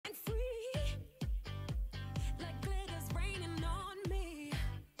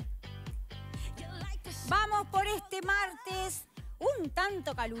Vamos por este martes, un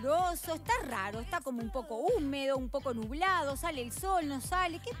tanto caluroso, está raro, está como un poco húmedo, un poco nublado, sale el sol, no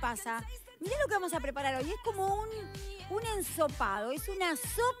sale, ¿qué pasa? Mirá lo que vamos a preparar hoy, es como un ensopado, es una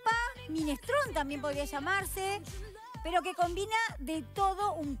sopa minestrón también podría llamarse, pero que combina de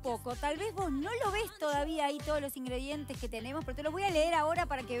todo un poco. Tal vez vos no lo ves todavía ahí todos los ingredientes que tenemos, pero te los voy a leer ahora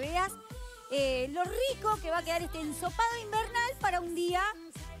para que veas lo rico que va a quedar este ensopado invernal para un día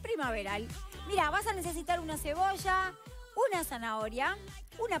primaveral. Mira, vas a necesitar una cebolla, una zanahoria,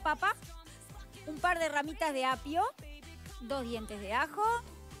 una papa, un par de ramitas de apio, 2 dientes de ajo,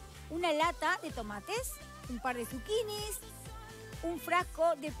 una lata de tomates, un par de zucchinis, un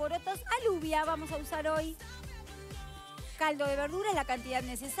frasco de porotos alubia vamos a usar hoy, caldo de verduras, la cantidad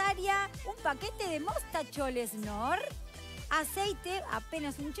necesaria, un paquete de mostacholes Knorr, aceite,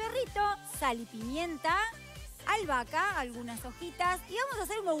 apenas un chorrito, sal y pimienta, albahaca, algunas hojitas y vamos a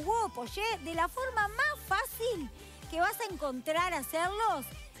hacer unos huevos poché de la forma más fácil que vas a encontrar hacerlos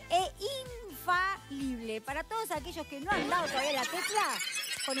e infalible. Para todos aquellos que no han dado todavía la tecla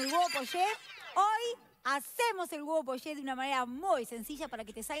con el huevo poché, hoy hacemos el huevo poché de una manera muy sencilla para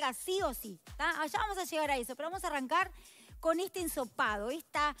que te salga sí o sí. Ya vamos a llegar a eso, pero vamos a arrancar con este ensopado,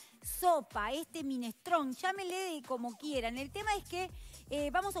 esta sopa, este minestrón, llámenle como quieran. El tema es que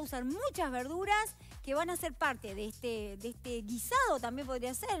vamos a usar muchas verduras que van a ser parte de este guisado, también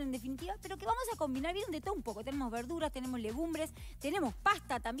podría ser, en definitiva, pero que vamos a combinar bien de todo un poco. Tenemos verduras, tenemos legumbres, tenemos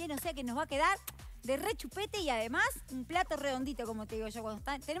pasta también, o sea que nos va a quedar de rechupete y además un plato redondito, como te digo yo.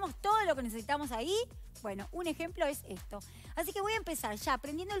 Tenemos todo lo que necesitamos ahí. Bueno, un ejemplo es esto. Así que voy a empezar ya,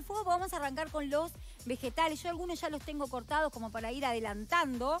 prendiendo el fuego, vamos a arrancar con los vegetales. Yo algunos ya los tengo cortados como para ir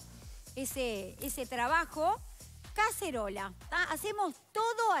adelantando ese trabajo. Cacerola, ¿tá? Hacemos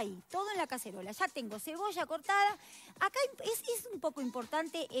todo ahí, todo en la cacerola. Ya tengo cebolla cortada. Acá es un poco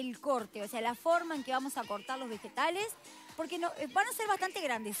importante el corte, o sea, la forma en que vamos a cortar los vegetales, porque van a ser bastante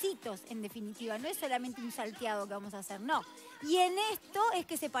grandecitos, en definitiva. No es solamente un salteado que vamos a hacer, no. Y en esto es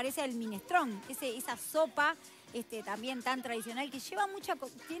que se parece al minestrón, esa sopa también tan tradicional que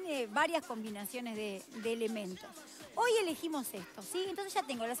tiene varias combinaciones de elementos. Hoy elegimos esto, ¿sí? Entonces ya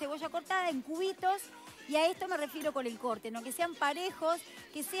tengo la cebolla cortada en cubitos y a esto me refiero con el corte, ¿no? Que sean parejos,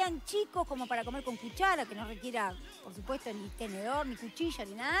 que sean chicos como para comer con cuchara, que no requiera, por supuesto, ni tenedor, ni cuchillo,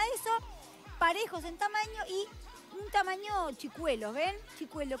 ni nada de eso. Parejos en tamaño y un tamaño chicuelo, ¿ven?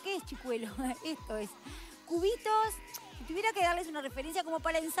 Chicuelo, ¿qué es chicuelo? Esto es cubitos. Si tuviera que darles una referencia como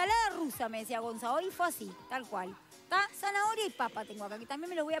para ensalada rusa, me decía Gonza, hoy fue así, tal cual. ¿Tá? Zanahoria y papa tengo acá, que también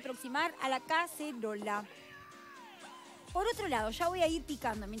me los voy a aproximar a la cacerola. Por otro lado, ya voy a ir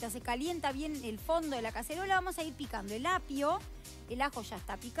picando. Mientras se calienta bien el fondo de la cacerola, vamos a ir picando el apio. El ajo ya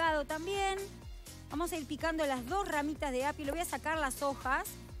está picado también. Vamos a ir picando las 2 ramitas de apio. Le voy a sacar las hojas.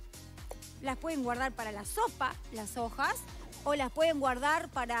 Las pueden guardar para la sopa, las hojas. O las pueden guardar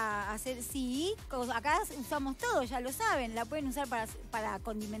para hacer, sí, acá usamos todo, ya lo saben. La pueden usar para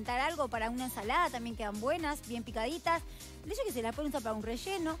condimentar algo, para una ensalada, también quedan buenas, bien picaditas. De hecho que se las pueden usar para un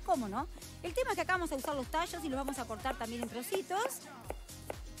relleno, ¿cómo no? El tema es que acá vamos a usar los tallos y los vamos a cortar también en trocitos.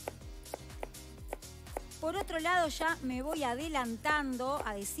 Por otro lado ya me voy adelantando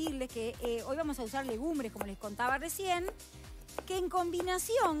a decirles que hoy vamos a usar legumbres, como les contaba recién, que en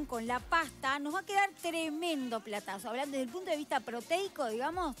combinación con la pasta nos va a quedar tremendo platazo. Hablando desde el punto de vista proteico,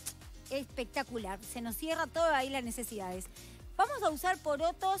 digamos, espectacular. Se nos cierra todas ahí las necesidades. Vamos a usar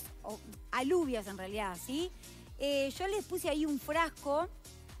porotos, o alubias en realidad, ¿sí? Yo les puse ahí un frasco.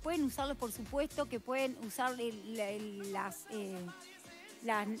 Pueden usarlos, por supuesto, que pueden usar las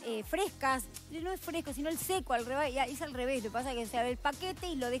frescas. No es fresco, sino el seco, es al revés. Lo que pasa es que se abre el paquete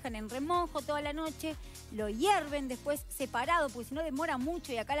y lo dejan en remojo toda la noche. Lo hierven después separado, porque si no demora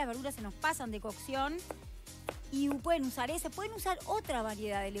mucho y acá las verduras se nos pasan de cocción. Y pueden usar pueden usar otra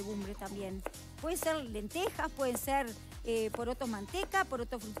variedad de legumbres también. Pueden ser lentejas, pueden ser porotos manteca,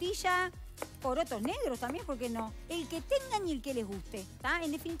 porotos frutilla, porotos negros también, ¿por qué no? El que tengan y el que les guste, ¿tá?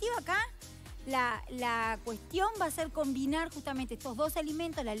 En definitiva acá la cuestión va a ser combinar justamente estos 2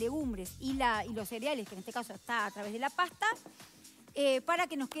 alimentos, las legumbres y los cereales, que en este caso está a través de la pasta, para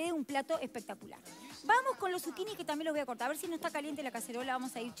que nos quede un plato espectacular. Vamos con los zucchinis, que también los voy a cortar. A ver si no está caliente la cacerola,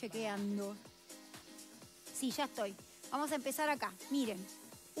 vamos a ir chequeando. Sí, ya estoy. Vamos a empezar acá. Miren,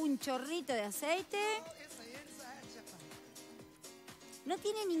 un chorrito de aceite. No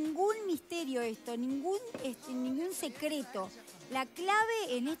tiene ningún misterio esto, ningún secreto. La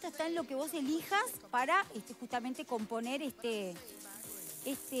clave en esto está en lo que vos elijas para justamente componer este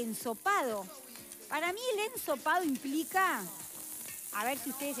ensopado. Para mí el ensopado implica, a ver si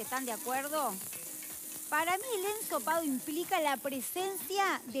ustedes están de acuerdo, Para mí el ensopado implica la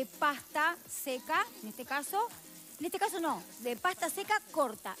presencia de pasta seca, en este caso no, de pasta seca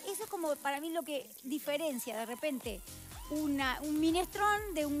corta. Eso es como para mí lo que diferencia de repente un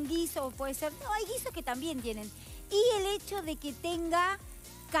minestrón de un guiso, puede ser, no, hay guisos que también tienen. Y el hecho de que tenga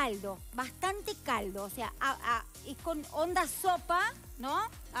caldo, bastante caldo, o sea, es con onda sopa, ¿no?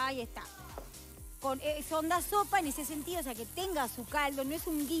 Ahí está. Es onda sopa en ese sentido, o sea, que tenga su caldo, no es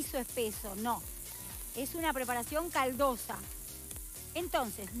un guiso espeso, no. Es una preparación caldosa.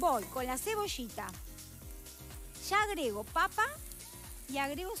 Entonces, voy con la cebollita. Ya agrego papa y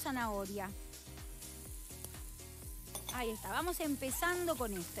agrego zanahoria. Ahí está, vamos empezando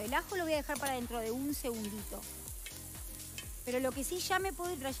con esto. El ajo lo voy a dejar para dentro de un segundito. Pero lo que sí ya me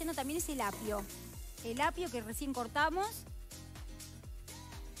puedo ir trayendo también es el apio. El apio que recién cortamos.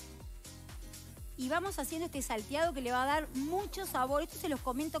 Y vamos haciendo este salteado que le va a dar mucho sabor. Esto se los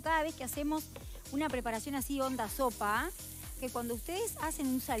comento cada vez que hacemos una preparación así onda sopa, que cuando ustedes hacen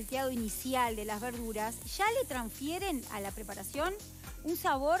un salteado inicial de las verduras, ya le transfieren a la preparación un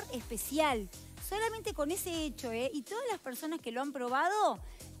sabor especial. Solamente con ese hecho, y todas las personas que lo han probado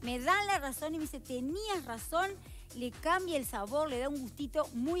me dan la razón y me dicen, tenías razón, le cambia el sabor, le da un gustito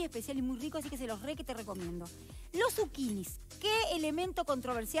muy especial y muy rico, así que se los que te recomiendo. Los zucchinis, qué elemento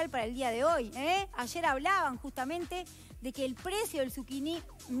controversial para el día de hoy, Ayer hablaban justamente de que el precio del zucchini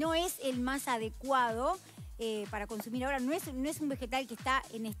no es el más adecuado para consumir ahora. No es un vegetal que está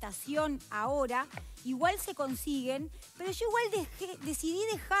en estación ahora. Igual se consiguen, pero yo igual decidí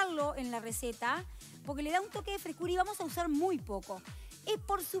dejarlo en la receta porque le da un toque de frescura y vamos a usar muy poco.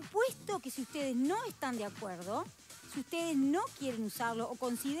 Por supuesto que si ustedes no están de acuerdo, si ustedes no quieren usarlo o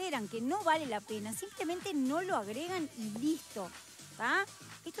consideran que no vale la pena, simplemente no lo agregan y listo. ¿Tá?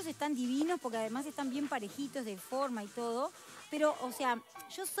 Estos están divinos porque además están bien parejitos de forma y todo. Pero, o sea,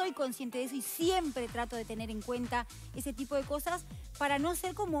 yo soy consciente de eso y siempre trato de tener en cuenta ese tipo de cosas para no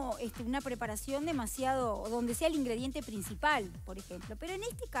hacer como una preparación demasiado, donde sea el ingrediente principal, por ejemplo. Pero en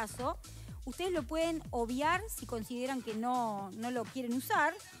este caso, ustedes lo pueden obviar si consideran que no lo quieren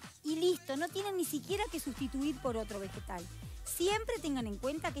usar y listo, no tienen ni siquiera que sustituir por otro vegetal. Siempre tengan en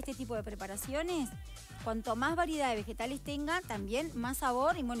cuenta que este tipo de preparaciones, cuanto más variedad de vegetales tenga, también más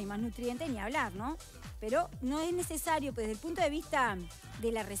sabor y, bueno, y más nutrientes, ni hablar, ¿no? Pero no es necesario, pues desde el punto de vista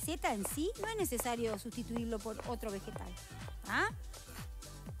de la receta en sí, no es necesario sustituirlo por otro vegetal. ¿Ah?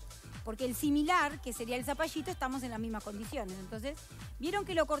 Porque el similar, que sería el zapallito, estamos en las mismas condiciones. Entonces, vieron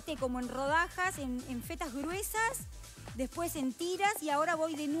que lo corté como en rodajas, en fetas gruesas, después en tiras y ahora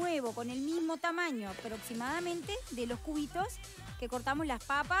voy de nuevo con el mismo tamaño aproximadamente de los cubitos que cortamos la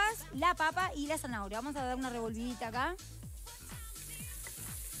papa y la zanahoria. Vamos a dar una revolvidita acá.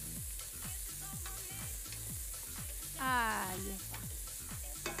 Ahí está.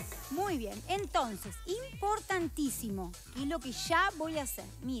 Muy bien, entonces, importantísimo, que es lo que ya voy a hacer.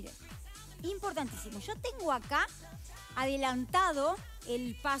 Miren, importantísimo. Yo tengo acá adelantado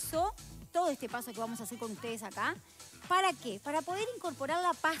el paso, todo este paso que vamos a hacer con ustedes acá. ¿Para qué? Para poder incorporar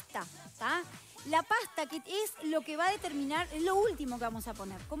la pasta, ¿tá? La pasta, que es lo que va a determinar, es lo último que vamos a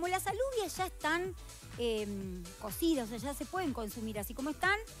poner. Como las alubias ya están cocidas, o sea, ya se pueden consumir así como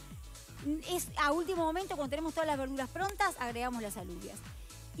están, es a último momento, cuando tenemos todas las verduras prontas, agregamos las alubias.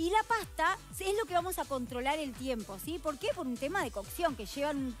 Y la pasta es lo que vamos a controlar el tiempo, ¿sí? ¿Por qué? Por un tema de cocción, que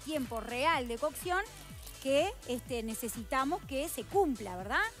llevan un tiempo real de cocción que necesitamos que se cumpla,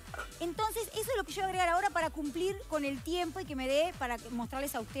 ¿verdad? Entonces, eso es lo que yo voy a agregar ahora para cumplir con el tiempo y que me dé para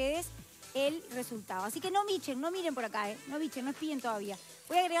mostrarles a ustedes el resultado. Así que no miren por acá, no bichen, no espíen todavía.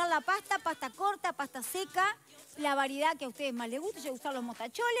 Voy a agregar la pasta corta, pasta seca, la variedad que a ustedes más les guste. Yo voy a usar los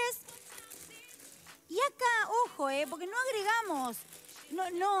mostacholes. Y acá, ojo, porque no agregamos,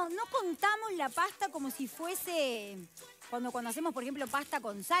 no contamos la pasta como si fuese cuando hacemos, por ejemplo, pasta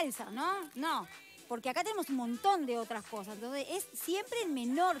con salsa, ¿no? No, porque acá tenemos un montón de otras cosas. Entonces, es siempre en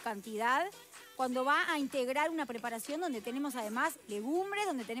menor cantidad cuando va a integrar una preparación donde tenemos además legumbres,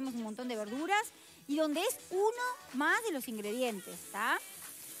 donde tenemos un montón de verduras y donde es uno más de los ingredientes, ¿está?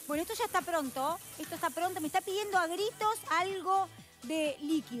 Bueno, esto ya está pronto, me está pidiendo a gritos algo de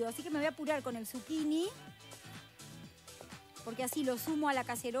líquido, así que me voy a apurar con el zucchini, porque así lo sumo a la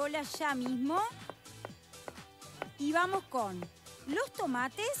cacerola ya mismo. Y vamos con los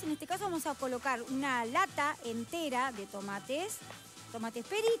tomates, en este caso vamos a colocar una lata entera de tomates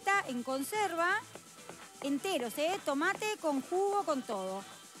perita en conserva, enteros, tomate con jugo, con todo.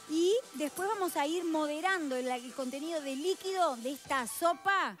 Y después vamos a ir moderando el contenido de líquido de esta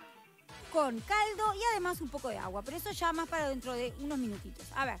sopa con caldo y además un poco de agua, pero eso ya más para dentro de unos minutitos.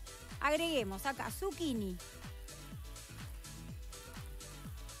 A ver, agreguemos acá zucchini.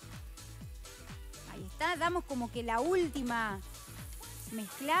 Ahí está. está, damos como que la última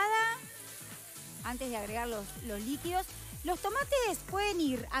mezclada antes de agregar los líquidos. Los tomates pueden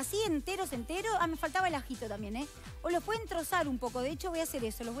ir así enteros. Ah, me faltaba el ajito también, ¿eh? O los pueden trozar un poco. De hecho, voy a hacer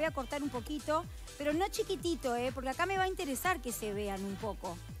eso. Los voy a cortar un poquito, pero no chiquitito, ¿eh? Porque acá me va a interesar que se vean un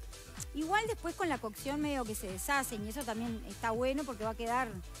poco. Igual después con la cocción medio que se deshacen y eso también está bueno porque va a quedar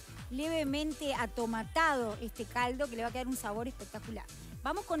levemente atomatado este caldo que le va a quedar un sabor espectacular.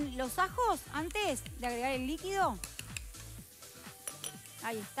 Vamos con los ajos antes de agregar el líquido.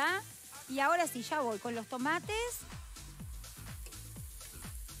 Ahí está. Y ahora sí, ya voy con los tomates.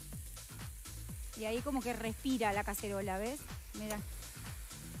 Y ahí como que respira la cacerola, ¿ves? Mira.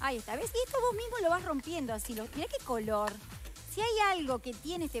 Ahí está, ¿ves? Y esto vos mismo lo vas rompiendo así. Mirá qué color. Si hay algo que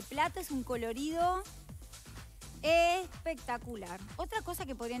tiene este plato es un colorido espectacular. Otra cosa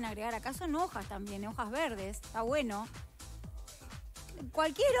que podrían agregar acá son hojas también, hojas verdes. Está bueno.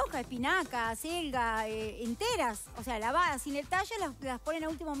 Cualquier hoja, espinaca, selga, enteras. O sea, lavadas sin el tallo, las ponen a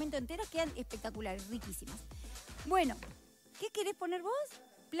último momento enteras, quedan espectaculares, riquísimas. Bueno, ¿qué querés poner vos?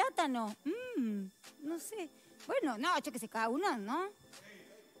 Plátano. No sé. Bueno, no, yo que sé, cada uno, ¿no?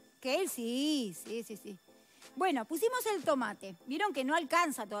 Que él sí. Bueno, pusimos el tomate. Vieron que no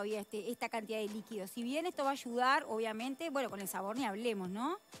alcanza todavía esta cantidad de líquido. Si bien esto va a ayudar, obviamente, bueno, con el sabor ni hablemos,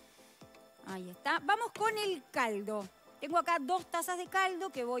 ¿no? Ahí está. Vamos con el caldo. Tengo acá 2 tazas de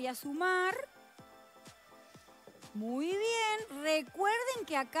caldo que voy a sumar. Muy bien. Recuerden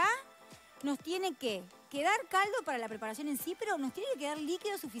que acá nos tiene que quedar caldo para la preparación en sí, pero nos tiene que quedar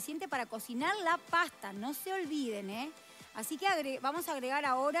líquido suficiente para cocinar la pasta. No se olviden, ¿eh? Así que vamos a agregar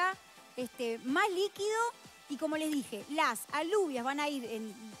ahora más líquido. Y como les dije, las alubias van a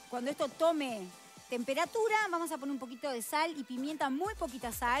ir, cuando esto tome temperatura, vamos a poner un poquito de sal y pimienta, muy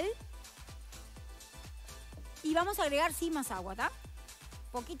poquita sal. Y vamos a agregar, sí, más agua, ¿tá?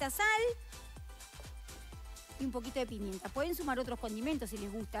 Poquita sal y un poquito de pimienta. Pueden sumar otros condimentos si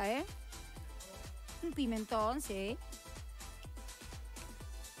les gusta, ¿eh? Un pimentón, sí.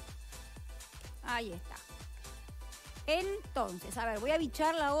 Ahí está. Entonces, a ver, voy a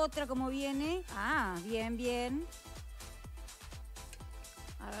bichar la otra como viene. Ah, bien.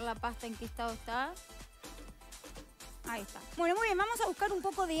 A ver la pasta en qué estado está. Ahí está. Bueno, muy bien, vamos a buscar un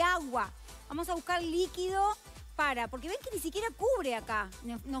poco de agua. Vamos a buscar líquido porque ven que ni siquiera cubre acá.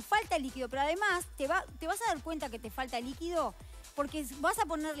 Nos falta líquido, pero además te vas a dar cuenta que te falta líquido porque vas a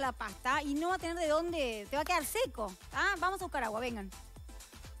poner la pasta y no va a tener de dónde, te va a quedar seco. Ah, vamos a buscar agua, vengan.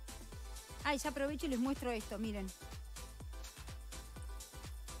 Ay, ya aprovecho y les muestro esto, miren.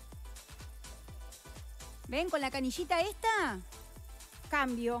 ¿Ven? Con la canillita esta,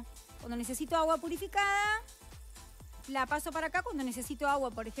 cambio. Cuando necesito agua purificada, la paso para acá. Cuando necesito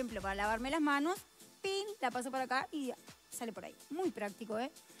agua, por ejemplo, para lavarme las manos, pin, la paso para acá y sale por ahí. Muy práctico,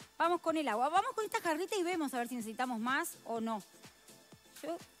 ¿eh? Vamos con el agua. Vamos con esta jarrita y vemos a ver si necesitamos más o no.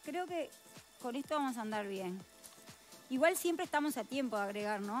 Yo creo que con esto vamos a andar bien. Igual siempre estamos a tiempo de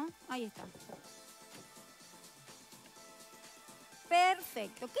agregar, ¿no? Ahí está.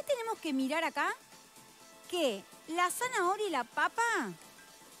 Perfecto. ¿Qué tenemos que mirar acá? Que la zanahoria y la papa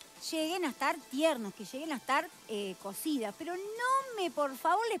lleguen a estar tiernos, que lleguen a estar cocidas. Pero por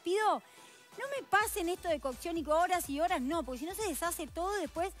favor les pido, no me pasen esto de cocción y horas y horas, no, porque si no se deshace todo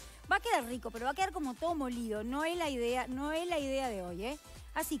después va a quedar rico, pero va a quedar como todo molido. No es la idea de hoy, ¿eh?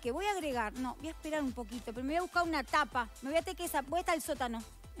 Así que voy a agregar, voy a esperar un poquito, pero me voy a buscar una tapa. Me voy a tener que voy hasta el sótano.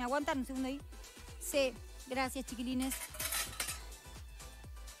 ¿Me aguantan un segundo ahí? Sí, gracias, chiquilines.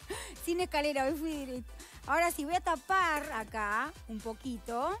 Sin escalera, hoy fui directo. Ahora sí, voy a tapar acá un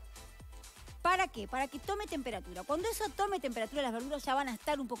poquito. ¿Para qué? Para que tome temperatura. Cuando eso tome temperatura, las verduras ya van a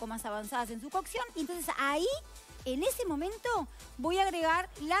estar un poco más avanzadas en su cocción. Y entonces ahí, en ese momento, voy a agregar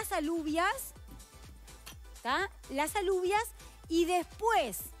las alubias. ¿Tá? Las alubias. Y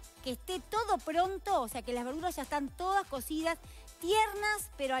después que esté todo pronto, o sea, que las verduras ya están todas cocidas, tiernas,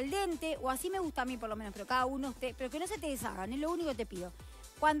 pero al dente, o así me gusta a mí por lo menos, pero cada uno, pero que no se te deshagan, es lo único que te pido.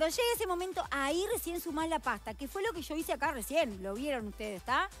 Cuando llegue ese momento, ahí recién sumás la pasta, que fue lo que yo hice acá recién, lo vieron ustedes,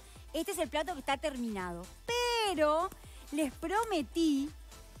 ¿está? Este es el plato que está terminado. Pero les prometí,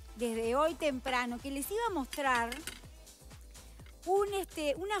 desde hoy temprano, que les iba a mostrar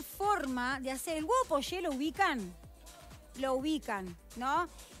una forma de hacer el huevo poché, ¿lo ubican? Lo ubican, ¿no?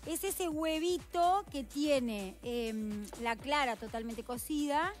 Es ese huevito que tiene la clara totalmente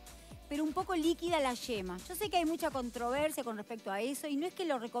cocida, pero un poco líquida la yema. Yo sé que hay mucha controversia con respecto a eso y no es que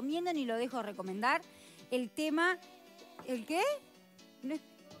lo recomiendo ni lo dejo de recomendar. El tema, ¿el qué?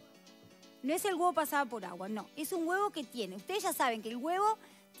 No es el huevo pasado por agua, no. Es un huevo que tiene. Ustedes ya saben que el huevo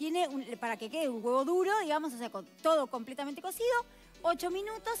tiene, para que quede un huevo duro, digamos, o sea, con todo completamente cocido, 8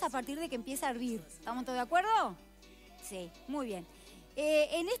 minutos a partir de que empieza a hervir. ¿Estamos todos de acuerdo? Sí, muy bien.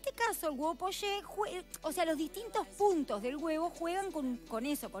 En este caso, el huevo poché, o sea, los distintos puntos del huevo juegan con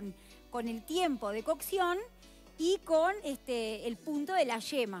eso, con el tiempo de cocción y con el punto de la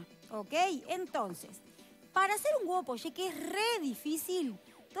yema, ¿ok? Entonces, para hacer un huevo poché, que es re difícil,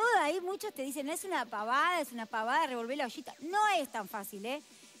 todo ahí muchos te dicen, es una pavada revolver la ollita. No es tan fácil, ¿eh?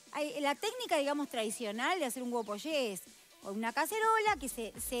 La técnica, digamos, tradicional de hacer un huevo poché es una cacerola que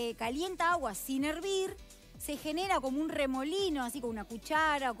se calienta agua sin hervir, se genera como un remolino, así con una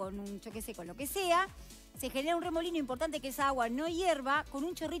cuchara o con un, yo qué sé, con lo que sea. Se genera un remolino importante que esa agua no hierva, con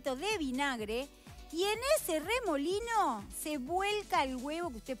un chorrito de vinagre. Y en ese remolino se vuelca el huevo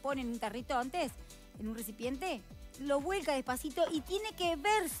que usted pone en un tarrito antes, en un recipiente. Lo vuelca despacito y tiene que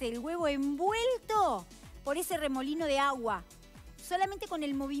verse el huevo envuelto por ese remolino de agua. Solamente con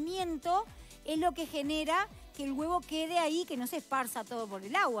el movimiento es lo que genera que el huevo quede ahí, que no se esparza todo por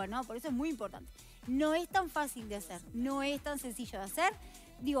el agua, ¿no? Por eso es muy importante. No es tan fácil de hacer, no es tan sencillo de hacer.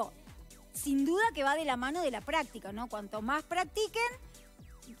 Digo, sin duda que va de la mano de la práctica, ¿no? Cuanto más practiquen,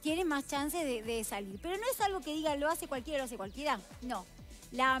 tienen más chances de salir. Pero no es algo que diga, lo hace cualquiera, No.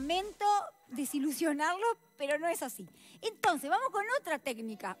 Lamento desilusionarlo, pero no es así. Entonces, vamos con otra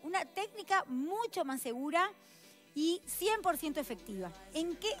técnica. Una técnica mucho más segura y 100% efectiva.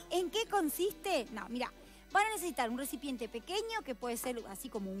 ¿En qué consiste? No, mira. Van a necesitar un recipiente pequeño, que puede ser así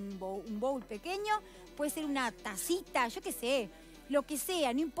como un bowl pequeño, puede ser una tacita, yo qué sé, lo que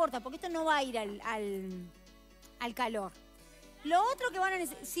sea, no importa, porque esto no va a ir al calor. Lo otro que van a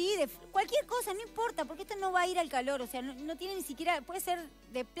necesitar, sí, de cualquier cosa, no importa, porque esto no va a ir al calor, o sea, no tiene ni siquiera, puede ser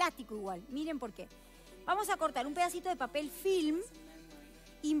de plástico igual, miren por qué. Vamos a cortar un pedacito de papel film,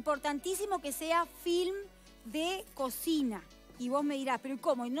 importantísimo que sea film de cocina. Y vos me dirás, ¿pero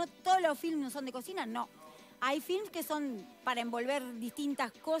cómo? ¿No todos los films no son de cocina? No. Hay films que son para envolver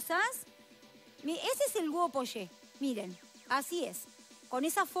distintas cosas. Ese es el huevo poché. Miren, así es. Con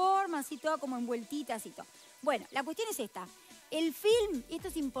esa forma, así toda como envueltita, así todo. Bueno, la cuestión es esta. El film, y esto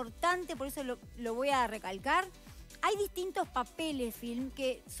es importante, por eso lo voy a recalcar, hay distintos papeles film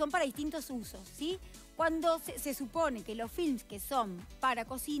que son para distintos usos, ¿sí? Cuando se supone que los films que son para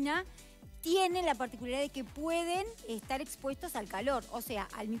cocina tienen la particularidad de que pueden estar expuestos al calor, o sea,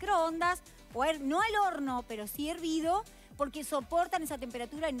 al microondas, o no al horno, pero sí hervido, porque soportan esa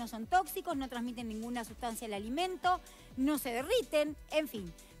temperatura y no son tóxicos, no transmiten ninguna sustancia al alimento, no se derriten, en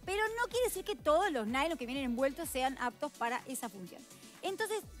fin. Pero no quiere decir que todos los nylon que vienen envueltos sean aptos para esa función.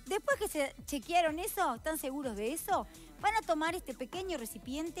 Entonces, después que se chequearon eso, están seguros de eso, van a tomar este pequeño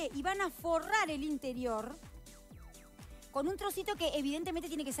recipiente y van a forrar el interior con un trocito que evidentemente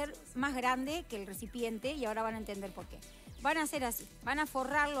tiene que ser más grande que el recipiente, y ahora van a entender por qué. Van a hacer así, van a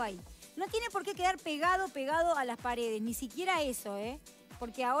forrarlo ahí. No tiene por qué quedar pegado a las paredes, ni siquiera eso,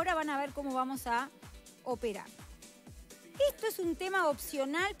 porque ahora van a ver cómo vamos a operar. Esto es un tema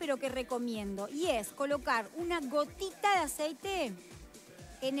opcional, pero que recomiendo, y es colocar una gotita de aceite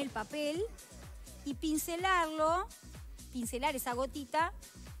en el papel y pincelar esa gotita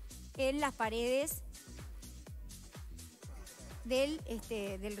en las paredes del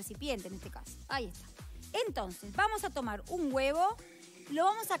recipiente, en este caso. Ahí está. Entonces, vamos a tomar un huevo, lo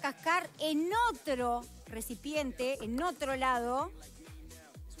vamos a cascar en otro recipiente, en otro lado.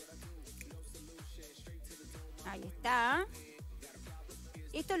 Ahí está.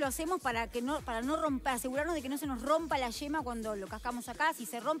 Esto lo hacemos para no romper, asegurarnos de que no se nos rompa la yema cuando lo cascamos acá. Si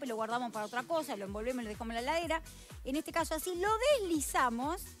se rompe, lo guardamos para otra cosa, lo envolvemos y lo dejamos en la heladera. En este caso así, lo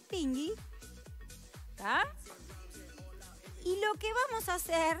deslizamos, pingui, ¿está? Y lo que vamos a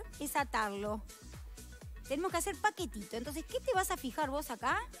hacer es atarlo. Tenemos que hacer paquetito. Entonces, ¿qué te vas a fijar vos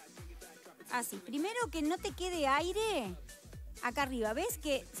acá? Así. Primero, que no te quede aire acá arriba. ¿Ves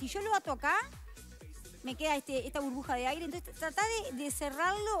que si yo lo ato acá, me queda esta burbuja de aire? Entonces, trata de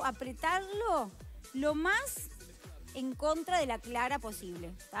cerrarlo, apretarlo lo más en contra de la clara posible,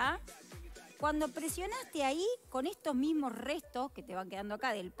 ¿está? Cuando presionaste ahí, con estos mismos restos que te van quedando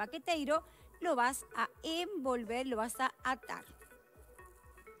acá del paqueteiro, lo vas a envolver, lo vas a atar.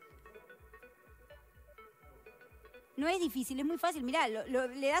 No es difícil, es muy fácil. Mirá,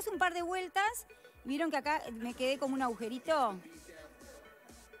 le das un par de vueltas. ¿Vieron que acá me quedé como un agujerito?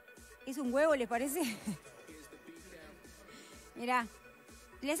 ¿Es un huevo, les parece? Mirá,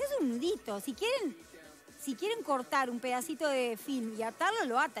 le haces un nudito. Si quieren cortar un pedacito de film y atarlo,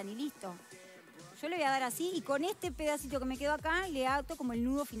 lo atan y listo. Yo le voy a dar así y con este pedacito que me quedó acá, le ato como el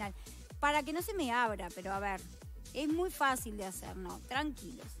nudo final. Para que no se me abra, pero a ver, es muy fácil de hacer, ¿no?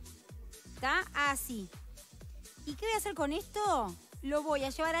 Tranquilos. ¿Está? Así. ¿Y qué voy a hacer con esto? Lo voy a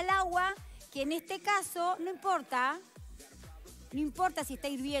llevar al agua, que en este caso, no importa, No importa si está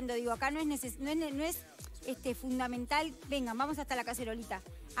hirviendo, digo, acá no es fundamental. Venga, vamos hasta la cacerolita.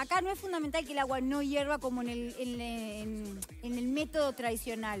 Acá no es fundamental que el agua no hierva como en el método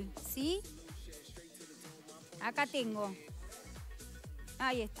tradicional, ¿sí? Acá tengo.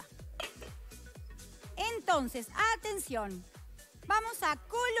 Ahí está. Entonces, atención. Vamos a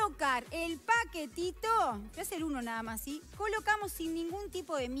colocar el paquetito. Voy a hacer uno nada más, ¿sí? Colocamos sin ningún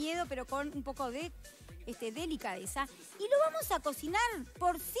tipo de miedo, pero con un poco de delicadeza. Y lo vamos a cocinar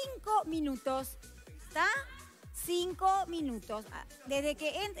por 5 minutos. ¿Está? 5 minutos. Desde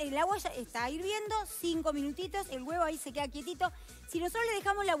que el agua ya está hirviendo, 5 minutitos. El huevo ahí se queda quietito. Si nosotros le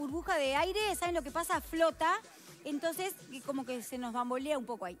dejamos la burbuja de aire, ¿saben lo que pasa? Flota. Entonces, como que se nos bambolea un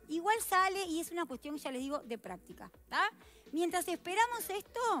poco ahí. Igual sale y es una cuestión, ya les digo, de práctica. ¿Está? Mientras esperamos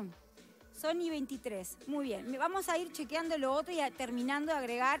esto, son y 23. Muy bien. Vamos a ir chequeando lo otro y terminando de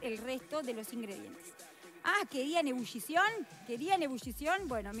agregar el resto de los ingredientes. Ah, ¿querían ebullición? ¿Querían ebullición?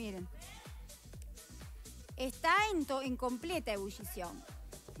 Bueno, miren. Está en completa ebullición.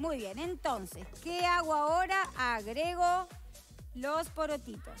 Muy bien, entonces, ¿qué hago ahora? Agrego los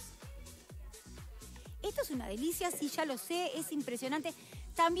porotitos. Esto es una delicia, sí, ya lo sé, es impresionante.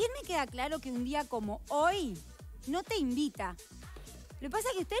 También me queda claro que un día como hoy no te invita. Lo que pasa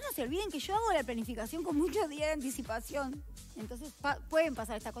es que ustedes no se olviden que yo hago la planificación con muchos días de anticipación. Entonces pueden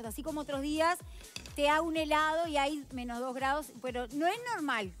pasar estas cosas. Así como otros días te hago un helado y hay -2 grados. Pero no es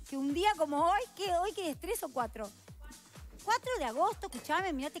normal que un día como hoy que es 3 o 4. 4 de agosto,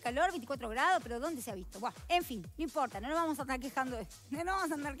 escuchame, mirate calor, 24 grados, pero ¿dónde se ha visto? Bueno, en fin, no importa, no nos vamos a andar quejando de esto. No nos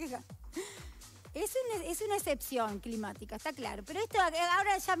vamos a andar quejando. Es una excepción climática, está claro. Pero esto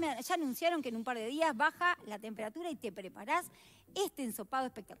ahora ya anunciaron que en un par de días baja la temperatura y te preparás este ensopado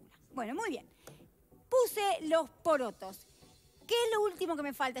espectacular. Bueno, muy bien. Puse los porotos. ¿Qué es lo último que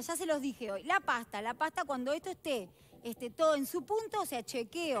me falta? Ya se los dije hoy. La pasta. La pasta cuando esto esté todo en su punto, o sea,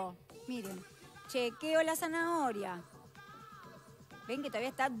 chequeo. Miren, chequeo la zanahoria. Ven que todavía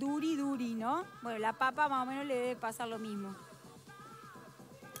está duri, ¿no? Bueno, la papa más o menos le debe pasar lo mismo.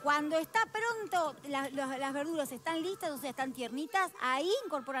 Cuando está pronto, las verduras están listas, o sea, están tiernitas, ahí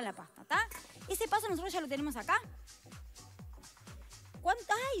incorporan la pasta, ¿está? Ese paso nosotros ya lo tenemos acá.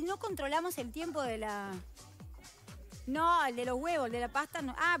 ¡Ay! No controlamos el tiempo de la... No, el de los huevos, el de la pasta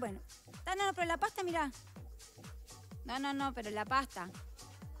no. Ah, bueno. No, pero la pasta, mirá. No, pero la pasta.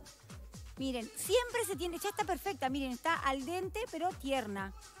 Miren, siempre se tiene... Ya está perfecta, miren, está al dente, pero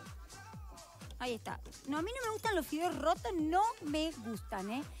tierna. Ahí está. No, a mí no me gustan los fideos rotos, no me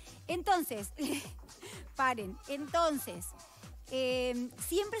gustan, ¿eh? Entonces, paren. Entonces,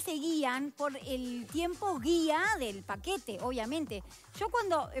 siempre se guían por el tiempo guía del paquete, obviamente. Yo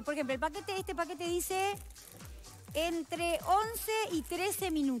cuando, por ejemplo, este paquete dice entre 11 y 13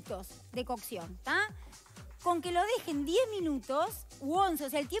 minutos de cocción, ¿está? Con que lo dejen 10 minutos u 11, o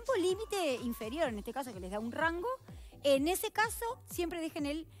sea, el tiempo límite inferior, en este caso que les da un rango, en ese caso siempre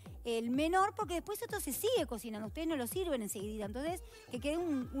dejen el menor, porque después esto se sigue cocinando. Ustedes no lo sirven enseguida, entonces que quede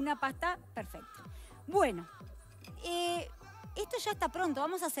una pasta perfecta. Bueno, esto ya está pronto.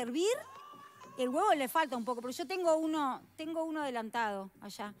 Vamos a servir. El huevo le falta un poco, pero yo tengo uno adelantado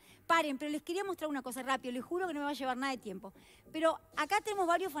allá. Paren, pero les quería mostrar una cosa rápido. Les juro que no me va a llevar nada de tiempo. Pero acá tenemos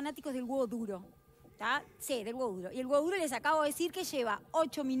varios fanáticos del huevo duro. ¿Está? Sí, del huevo duro. Y el huevo duro les acabo de decir que lleva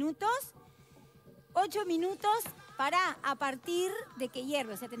 8 minutos. 8 minutos para a partir de que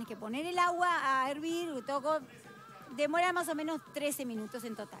hierve. O sea, tenés que poner el agua a hervir. Demora más o menos 13 minutos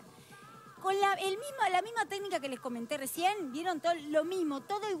en total. Con la misma técnica que les comenté recién, vieron todo lo mismo,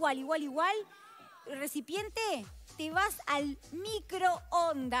 todo igual. El recipiente, te vas al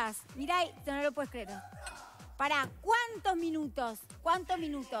microondas. Mirá, no lo puedes creer. ¿Para cuántos minutos? ¿Cuántos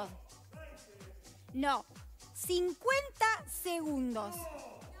minutos? No, 50 segundos.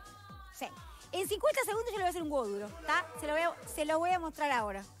 Sí. En 50 segundos yo le voy a hacer un huevo duro, ¿está? Se lo voy a mostrar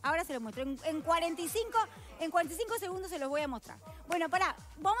ahora. Ahora se lo muestro. En 45 segundos se los voy a mostrar. Bueno,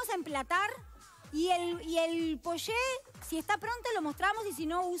 vamos a emplatar y el poché, si está pronto lo mostramos y si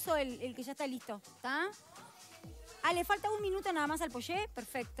no uso el que ya está listo, ¿está? Ah, le falta 1 minuto nada más al poché,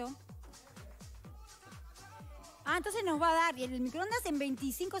 perfecto. Ah, entonces nos va a dar, y el microondas en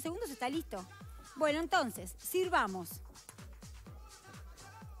 25 segundos está listo. Bueno, entonces, sirvamos.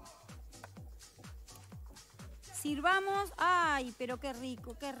 Sirvamos. Ay, pero qué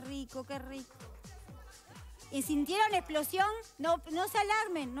rico. ¿Y sintieron explosión? No se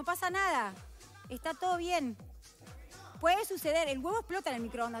alarmen, no pasa nada. Está todo bien. Puede suceder, el huevo explota en el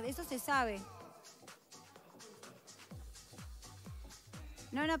microondas, eso se sabe.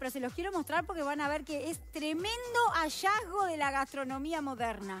 No, pero se los quiero mostrar porque van a ver que es tremendo hallazgo de la gastronomía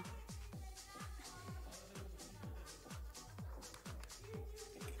moderna.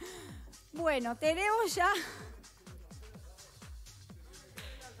 Bueno, tenemos ya...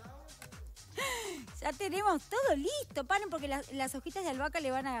 Ya tenemos todo listo. Paren porque las hojitas de albahaca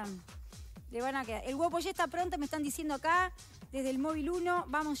le van a quedar. El huevo pollé está pronto, me están diciendo acá, desde el móvil 1.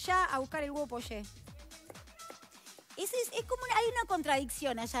 Vamos ya a buscar el huevo pollé. Es como hay una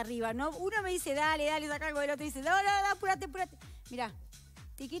contradicción allá arriba, ¿no? Uno me dice, dale, saca algo, el otro dice, no, apúrate. Mirá,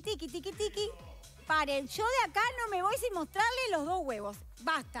 tiqui. Paren, yo de acá no me voy sin mostrarle los 2 huevos.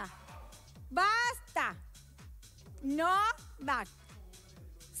 Basta. No va.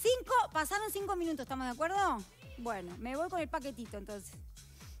 Pasaron 5 minutos, ¿estamos de acuerdo? Bueno, me voy con el paquetito entonces.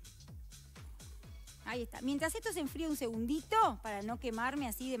 Ahí está. Mientras esto se enfríe un segundito, para no quemarme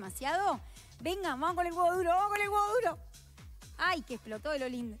así demasiado, venga, vamos con el huevo duro. Ay, que explotó de lo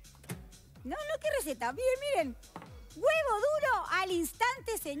lindo. No, qué receta. Miren. Huevo duro al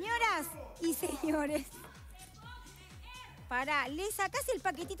instante, señoras y señores. Le sacás el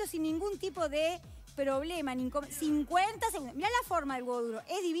paquetito sin ningún tipo de problema. 50 segundos. Mirá la forma del huevo duro.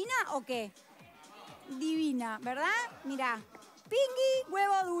 ¿Es divina o qué? Divina, ¿verdad? Mirá. Pingui,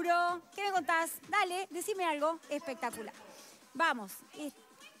 huevo duro. ¿Qué me contás? Dale, decime algo. Espectacular. Vamos.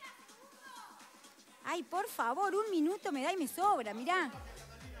 Ay, por favor, 1 minuto me da y me sobra, mirá.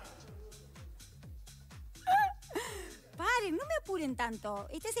 Paren, no me apuren tanto.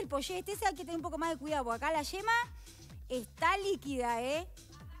 Este es el pollé, hay que tener un poco más de cuidado, porque acá la yema está líquida, ¿eh?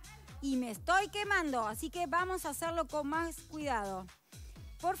 Y me estoy quemando, así que vamos a hacerlo con más cuidado.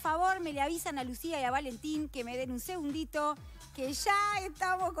 Por favor, me le avisan a Lucía y a Valentín que me den un segundito, que ya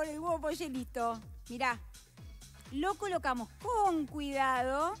estamos con el huevo pollé listo. Mirá, lo colocamos con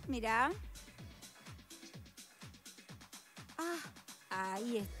cuidado, mirá.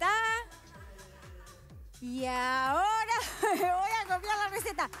 Ahí está. Y ahora me voy a copiar la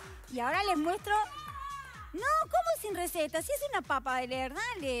receta. Y ahora les muestro... No, ¿cómo sin receta? Si es una papa de leer,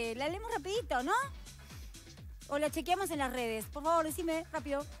 dale. La leemos rapidito, ¿no? O la chequeamos en las redes. Por favor, decime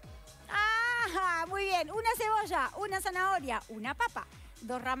rápido. ¡Ah! Muy bien. Una cebolla, una zanahoria, una papa,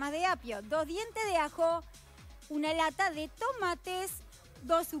 2 ramas de apio, 2 dientes de ajo, una lata de tomates,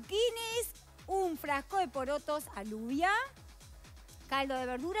 2 zucchinis, un frasco de porotos alubia, caldo de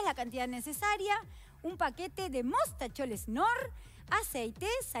verduras, la cantidad necesaria, un paquete de mostacholes Knorr, aceite,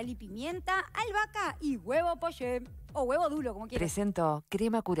 sal y pimienta, albahaca y huevo pollé. O huevo duro, como quieras. Presento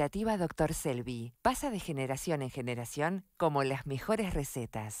crema curativa Dr. Selvi. Pasa de generación en generación como las mejores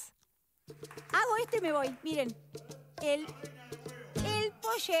recetas. Hago esto y me voy. Miren, el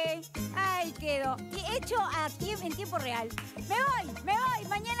pollé. Ahí quedó. Hecho en tiempo real. Me voy.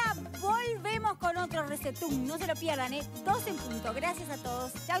 Mañana volvemos con otro recetún. No se lo pierdan, ¿eh? 2 en punto. Gracias a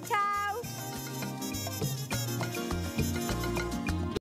todos. Chau, chau.